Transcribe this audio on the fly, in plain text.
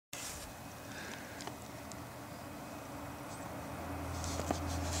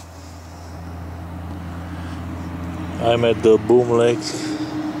I'm at the Boom Lake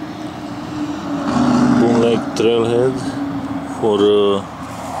trailhead for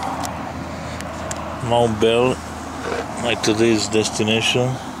Mount Bell, my today's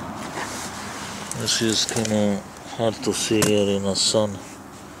destination. This is kind of hard to see here in the sun.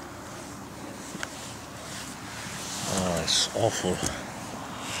 Oh, it's awful.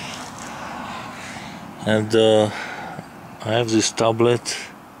 And I have this tablet.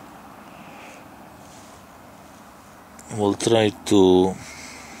 We'll try to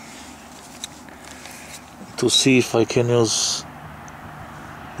see if I can use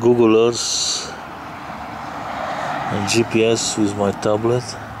Google Earth and GPS with my tablet.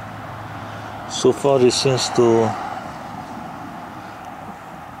 So far it seems to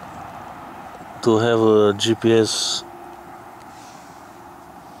have a GPS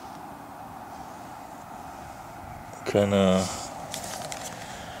kind of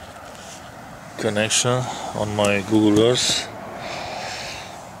connection on my Google Earth.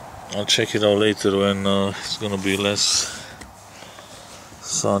 I'll check it out later when it's gonna be less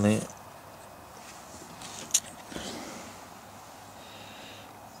sunny.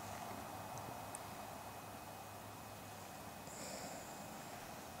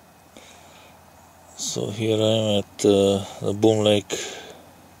 So here I am at the Boom Lake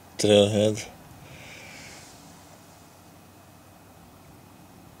trailhead.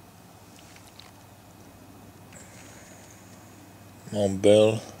 Mount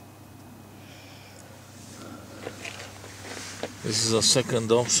Bell. This is a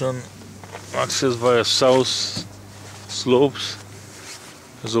second option, access via south slopes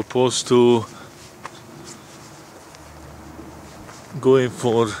as opposed to going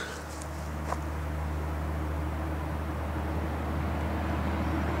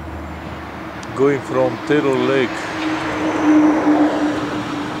from Taylor Lake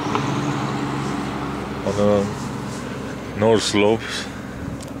on the north slopes.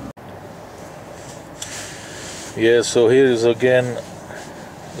 Yeah, so here is again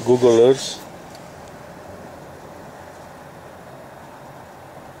Google Earth.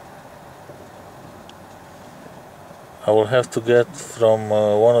 I will have to get from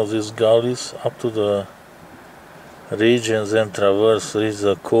one of these gullies up to the ridge and then traverse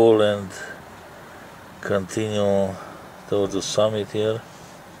the col and continue towards the summit here.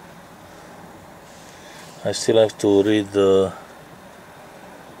 I still have to read the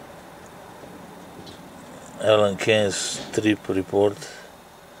Alan Kane's trip report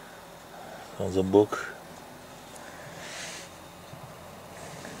from the book.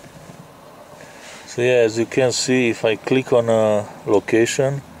 So yeah, as you can see, if I click on a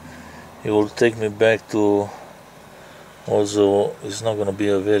location, it will take me back to, although it's not going to be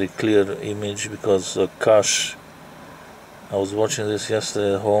a very clear image because the cache, I was watching this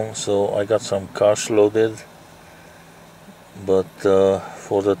yesterday at home, so I got some cache loaded, but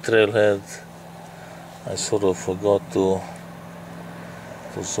for the trailhead I sort of forgot to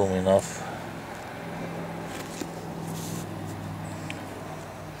zoom enough.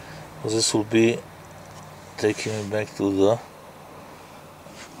 This will be taking me back to the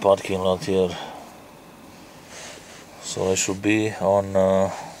parking lot here. So I should be on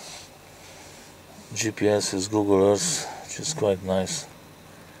GPS is Google Earth, which is quite nice.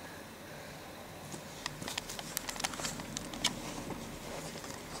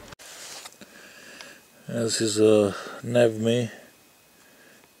 This is a NAVME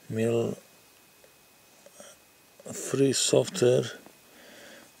mill free software.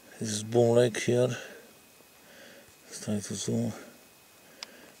 This is Boom Lake here. Let's try to zoom.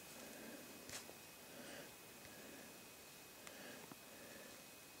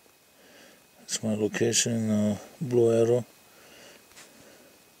 It's my location, blue arrow.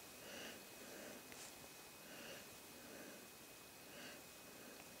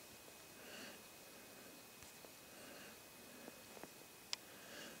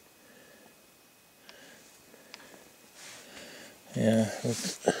 Yeah,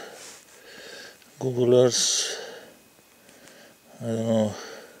 but Google Earth, I don't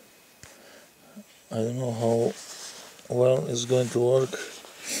know how well it's going to work.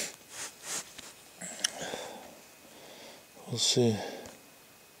 We'll see.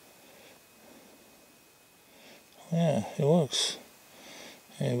 Yeah, it works.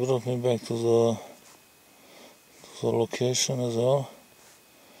 It brought me back to the location as well.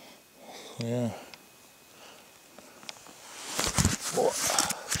 So, yeah.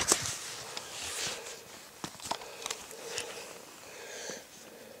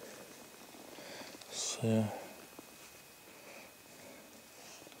 So, yeah.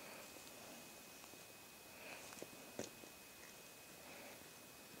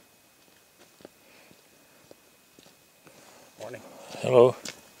 Hello.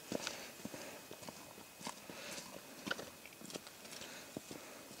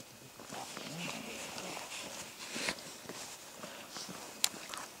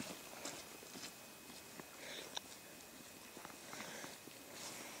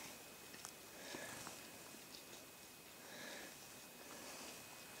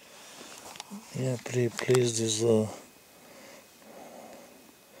 Yeah, pretty pleased with the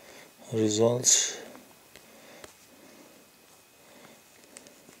results.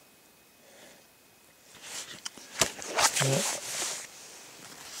 Yeah.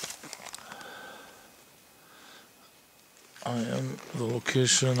 I am the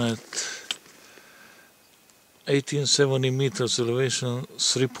location at 1870 meters elevation,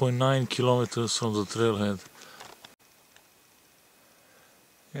 3.9 kilometers from the trailhead.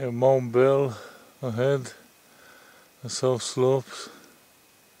 Yeah, Mount Bell ahead, the south slopes.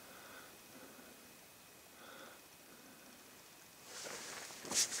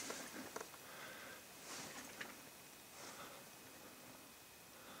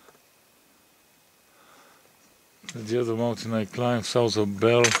 The other mountain I climbed south of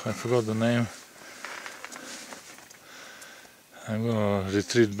Bell, I forgot the name. I'm gonna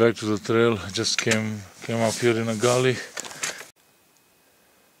retreat back to the trail. I just came up here in a gully.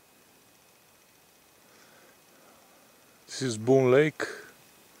 This is Boone Lake.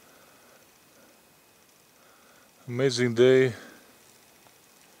 Amazing day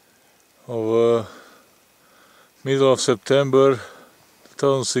of middle of September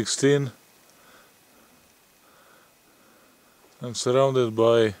 2016. I'm surrounded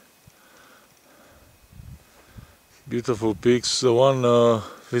by beautiful peaks. The one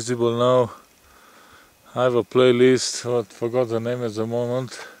visible now, I have a playlist, but forgot the name at the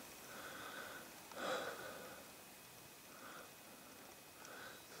moment.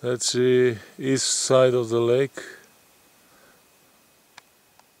 That's the east side of the lake.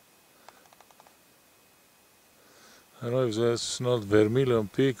 I don't know if that's not Vermilion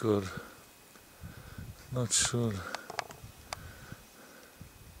Peak or not sure.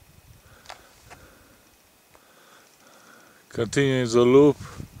 Continuing the loop,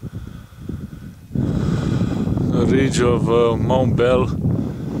 the ridge of Mount Bell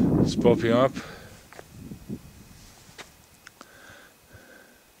is popping up.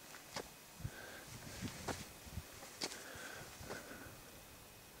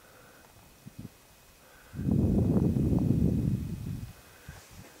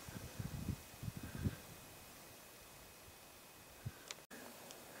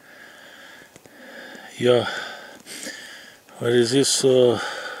 Yeah, where is this blue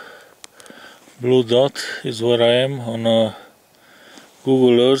dot is where I am on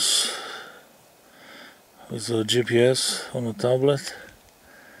Google Earth with a GPS on a tablet.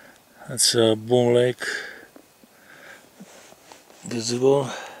 That's Boone Lake visible,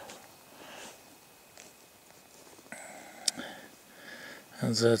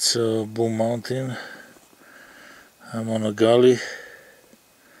 and that's Boone Mountain. I'm on a gully.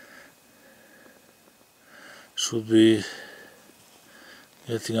 Should be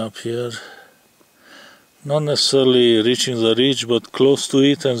getting up here, not necessarily reaching the ridge, but close to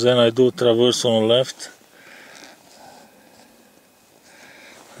it, and then I do traverse on the left.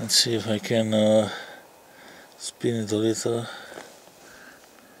 Let's see if I can spin it a little.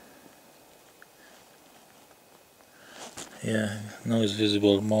 Yeah, now it's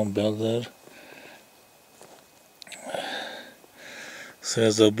visible Mount Bell there.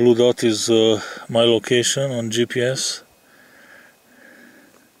 Says the blue dot is my location on GPS,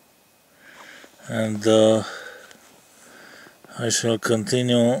 and I shall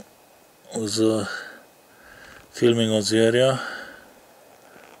continue with filming of the area.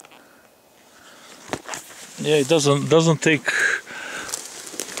 Yeah, it doesn't take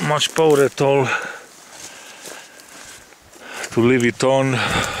much power at all to leave it on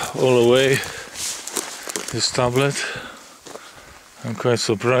all the way, this tablet. I'm quite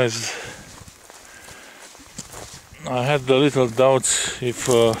surprised. I had a little doubt if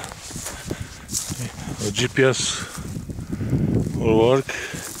the GPS will work,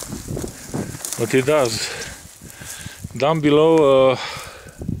 but it does. Down below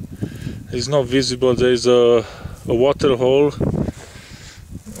is not visible. There is a water hole,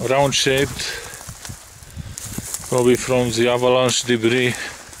 round shaped, probably from the avalanche debris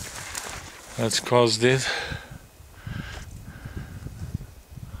that's caused it.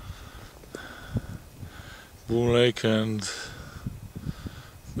 Boone Lake and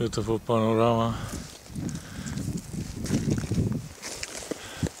beautiful panorama.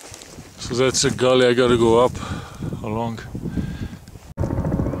 So that's a gully I gotta go up along.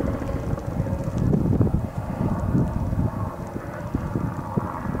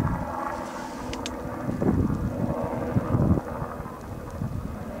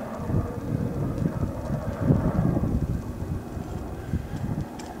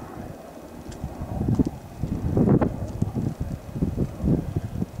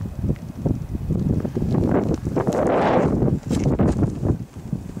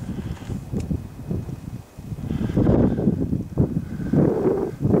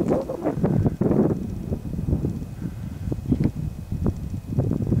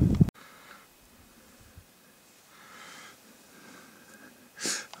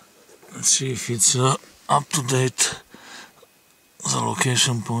 Let's see if it's up to date, the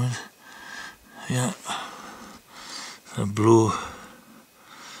location point. Yeah, a blue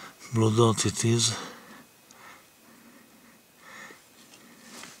dot it is.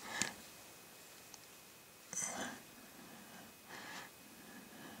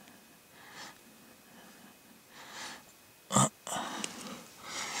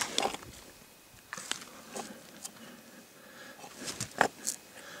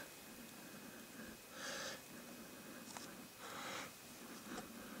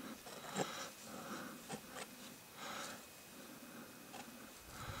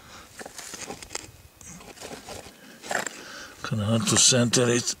 Kinda hard to center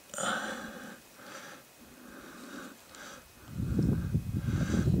it.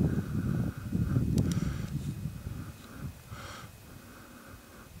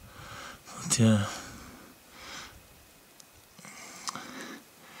 But yeah.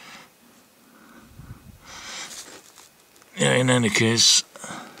 Yeah, in any case,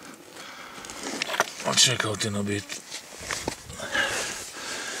 I'll check out in a bit.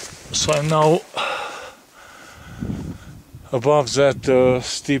 So I'm now above that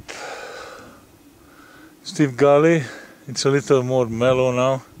steep gully. It's a little more mellow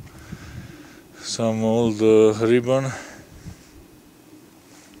now. Some old ribbon.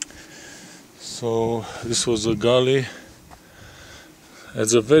 So this was a gully. At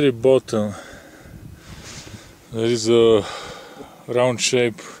the very bottom there is a round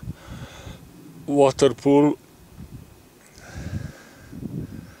shape water pool.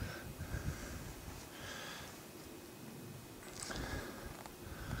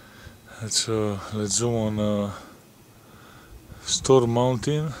 Let's zoom on Storm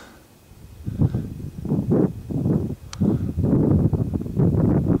Mountain.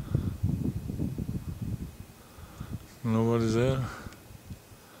 Nobody's there.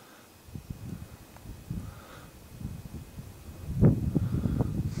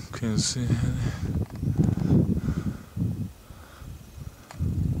 Can't see any.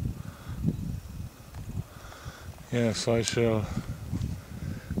 Yeah, so I shall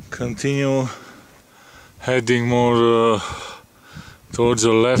continue heading more towards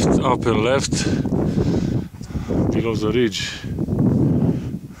the left, upper left, below the ridge.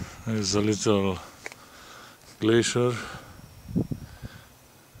 There's a little glacier.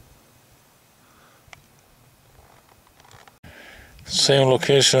 Same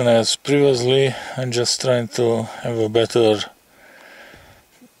location as previously. I'm just trying to have a better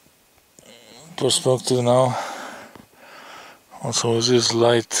perspective now. Also with this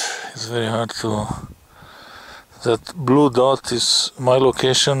light it's very hard to... That blue dot is my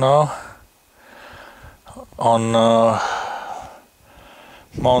location now on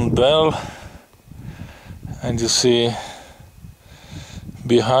Mount Bell, and you see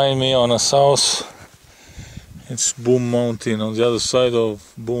behind me on the south it's Boom Mountain. On the other side of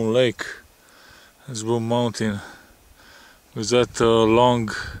Boom Lake it's Boom Mountain with that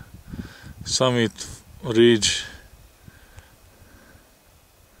long summit ridge.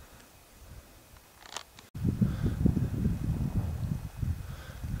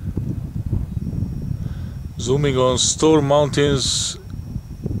 Zooming on Storm Mountains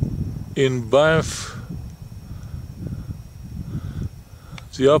in Banff,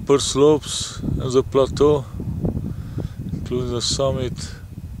 the upper slopes of the plateau, including the summit.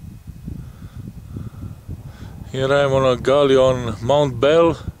 Here I am on a gully on Mount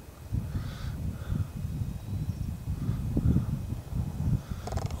Bell.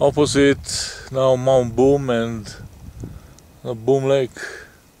 Opposite now Mount Boom and the Boom Lake.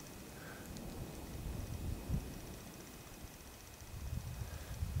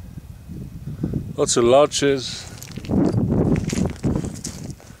 Lots of larches.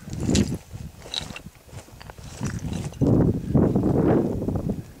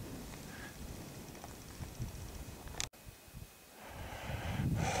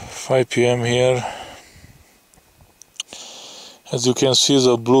 "5 p.m. here. As you can see,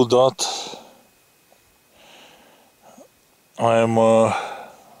 the blue dot. I am on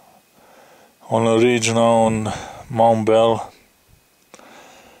a ridge now on Mount Bell.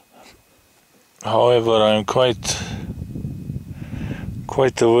 However, I am quite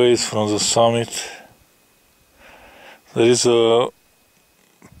a ways from the summit. There is a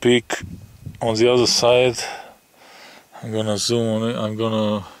peak on the other side. I'm gonna zoom on it, I'm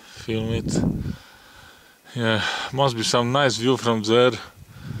gonna film it. Yeah, must be some nice view from there.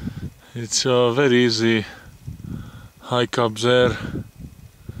 It's a very easy hike up there,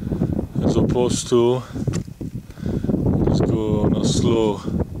 as opposed to just go on a slow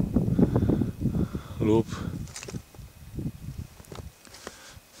loop.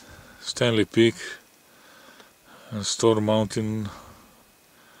 Stanley Peak and Storm Mountain.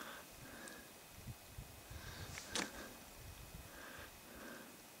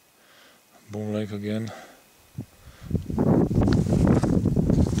 Boom Lake again.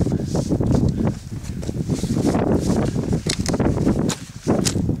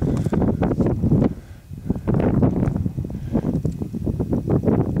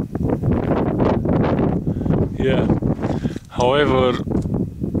 Yeah, however,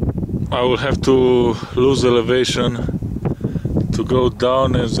 I will have to lose elevation to go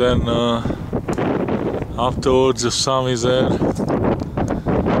down, and then afterwards the sun is there.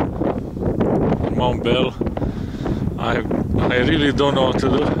 Mount Bell. I really don't know what to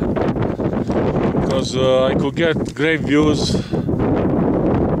do, because I could get great views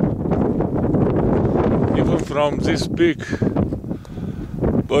even from this peak,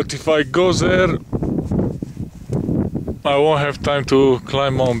 but if I go there I won't have time to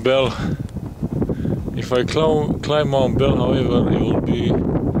climb Mount Bell. If I climb Mount Bell, however, it will be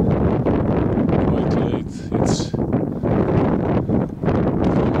quite late. It's 4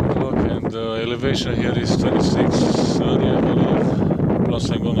 o'clock and the elevation here is 2630, I believe. Plus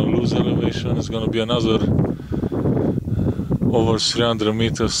I'm gonna lose elevation. It's gonna be another over 300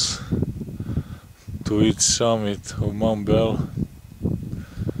 meters to each summit of Mount Bell.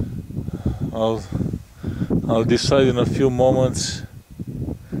 I'll decide in a few moments.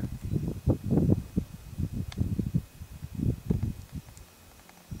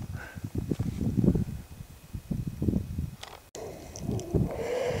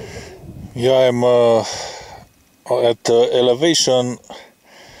 Yeah, I'm at elevation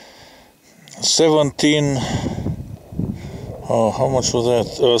 17. Oh, how much was that?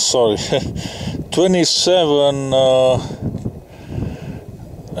 Sorry, 27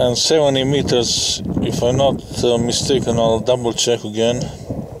 and 70 meters, if I'm not mistaken. I'll double check again.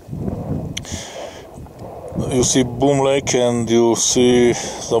 You see Boom Lake and you see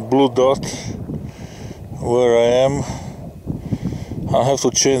the blue dot where I am. I'll have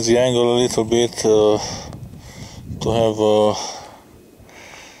to change the angle a little bit to have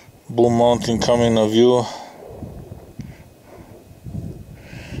Blue Mountain come in a view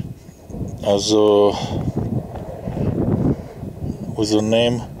as with the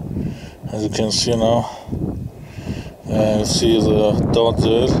name, as you can see now, and you see the dot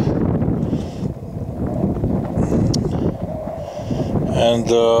there, and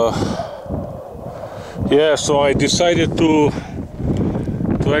yeah, so I decided to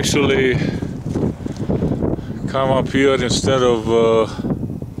actually come up here instead of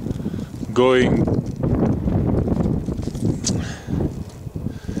going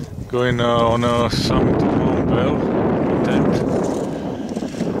on a summit of Mount Bell.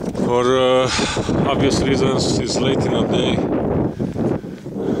 For obvious reasons, it's late in the day.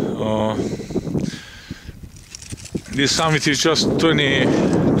 This summit is just 20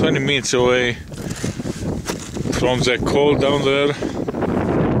 minutes away from the cold down there.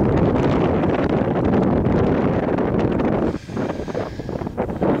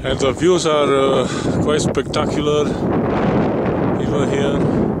 And the views are quite spectacular even here.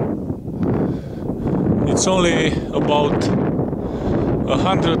 It's only about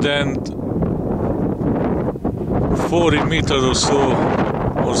 140 meters or so,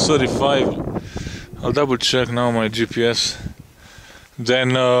 or 35. I'll double check now my GPS.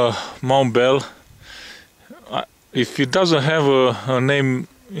 Then Mount Bell. If it doesn't have a name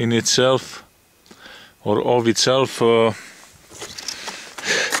in itself or of itself,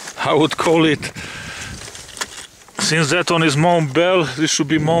 I would call it, since that one is Mount Bell, this should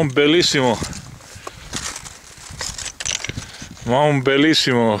be Mount Bellissima. Mount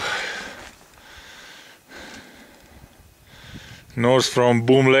Bellissima, north from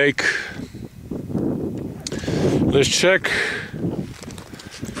Boom Lake. Let's check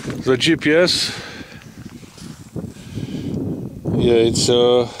the GPS. Yeah, it's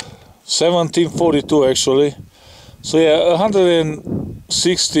 1742 actually. So yeah,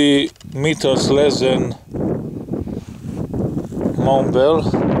 160 meters less than Mount Bell.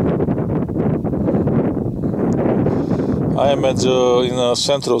 I am in the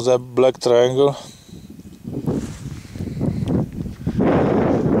center of that black triangle.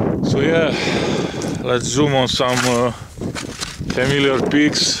 So yeah, let's zoom on some familiar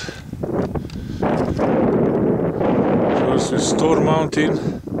peaks. First is Storm Mountain.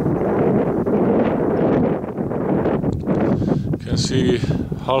 You can see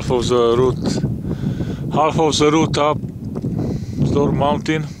half of the route up Storm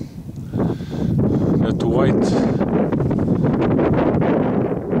Mountain. That white.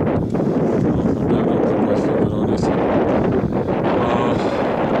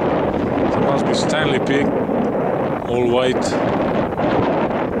 Stanley Peak, all white.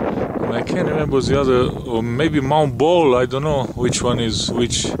 And I can't remember the other, or maybe Mount Ball, I don't know which one is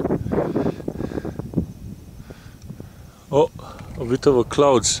which. Oh, a bit of a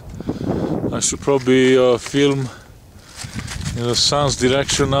clouds. I should probably film in the sun's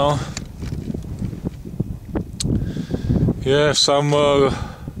direction now. Yeah, some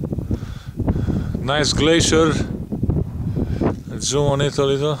nice glacier. Let's zoom on it a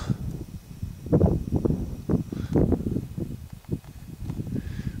little.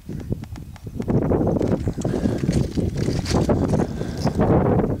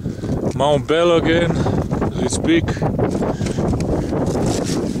 Mount Bell again, it's big.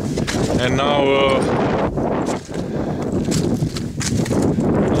 And now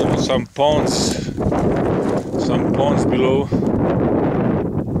some ponds below.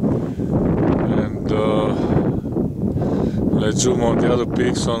 And let's zoom on the other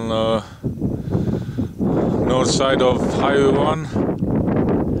peaks on north side of Highway 1.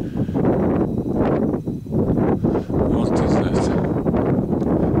 What is that?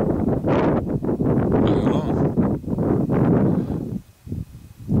 I don't know.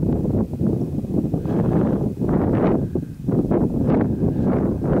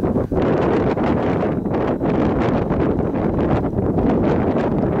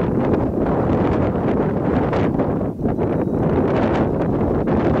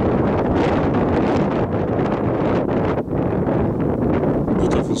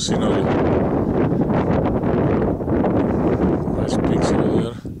 Scenery. Nice peaks over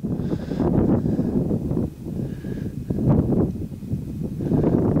there.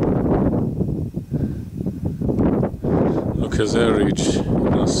 Look at that ridge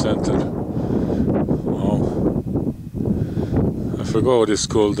in the center. Wow. I forgot what it's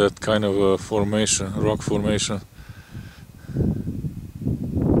called, that kind of a formation, rock formation.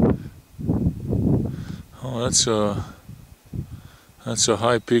 Oh, that's a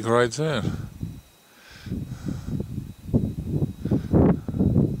high peak right there.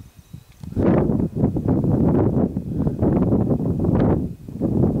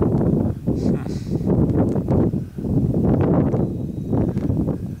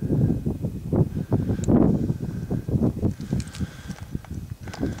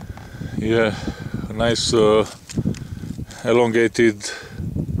 Yeah, a nice elongated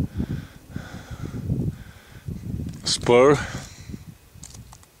spur.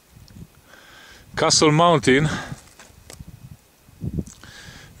 Castle Mountain,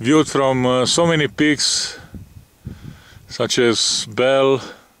 viewed from so many peaks, such as Bell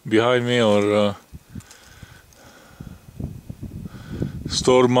behind me, or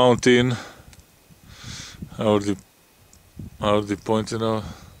Storm Mountain. I already pointed out.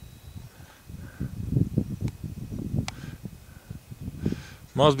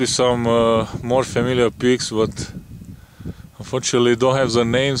 Must be some more familiar peaks, but unfortunately don't have the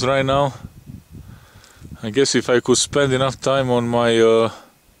names right now. I guess if I could spend enough time on my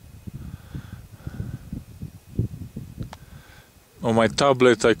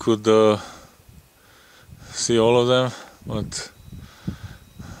tablet, I could see all of them, but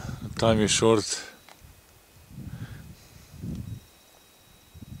the time is short.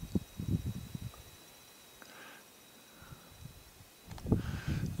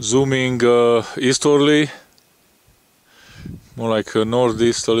 Zooming easterly, more like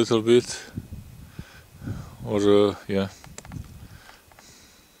northeast a little bit. Or yeah,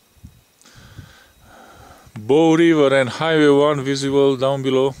 Bow River and Highway 1 visible down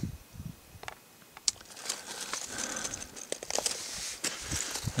below.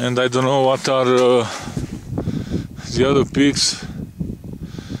 And I don't know what are the other peaks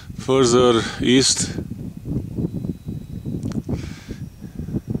further east.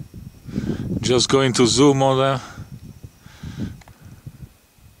 Just going to zoom on them.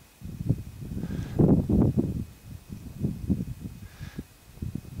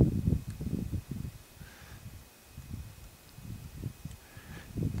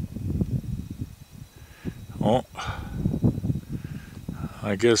 Oh,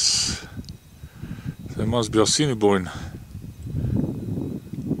 I guess there must be a Cinnabon.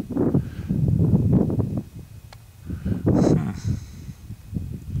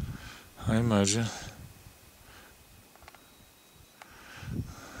 I imagine.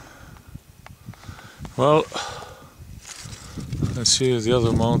 Well, let's see the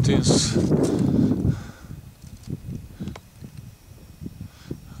other mountains.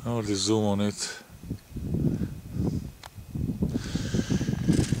 I already zoom on it.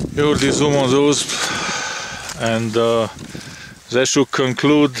 You already zoom on those, and that should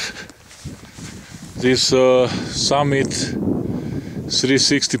conclude this summit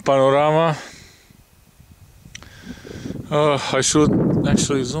 360 panorama. I should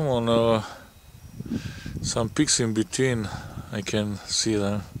actually zoom on some peaks in between. I can see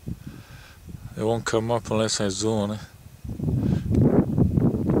them. They won't come up unless I zoom on it.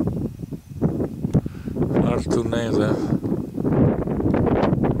 Hard to name them.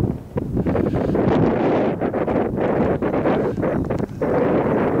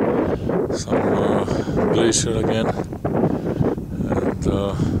 Some glacier again, and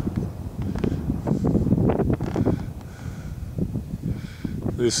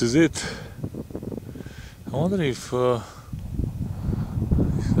this is it. I wonder if that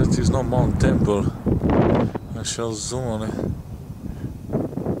is not Mount Temple. I shall zoom on it.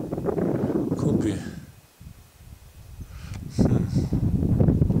 Could be. I don't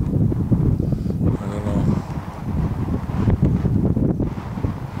know.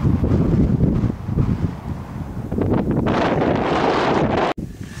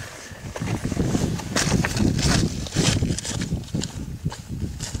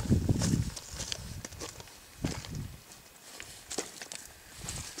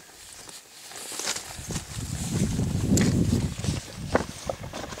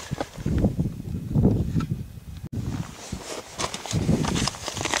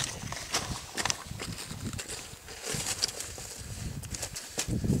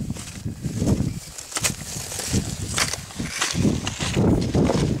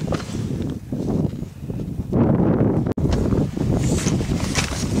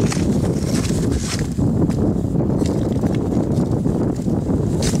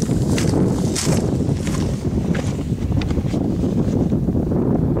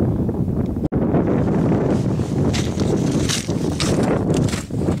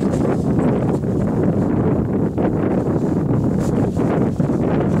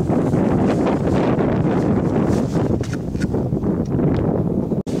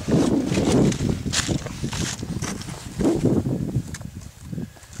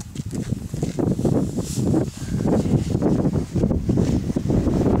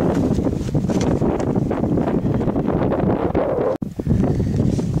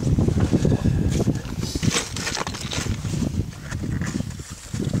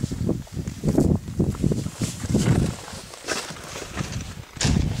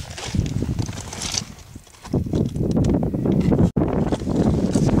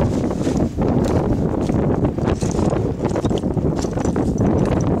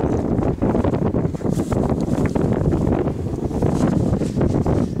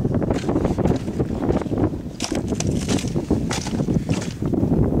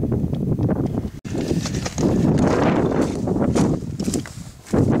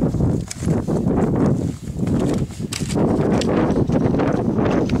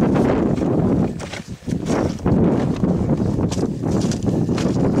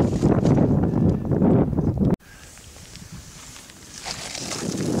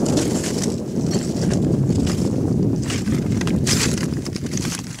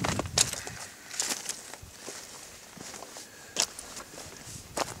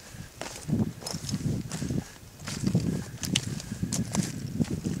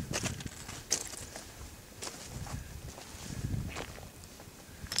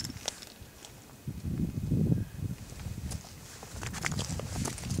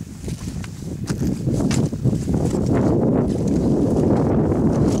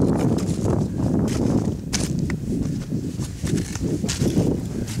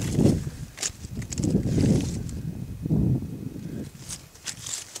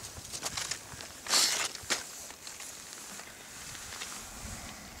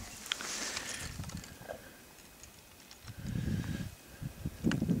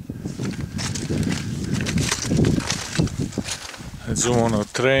 Let's zoom on a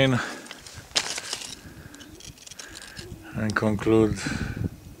train and conclude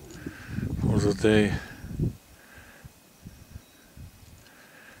for the day.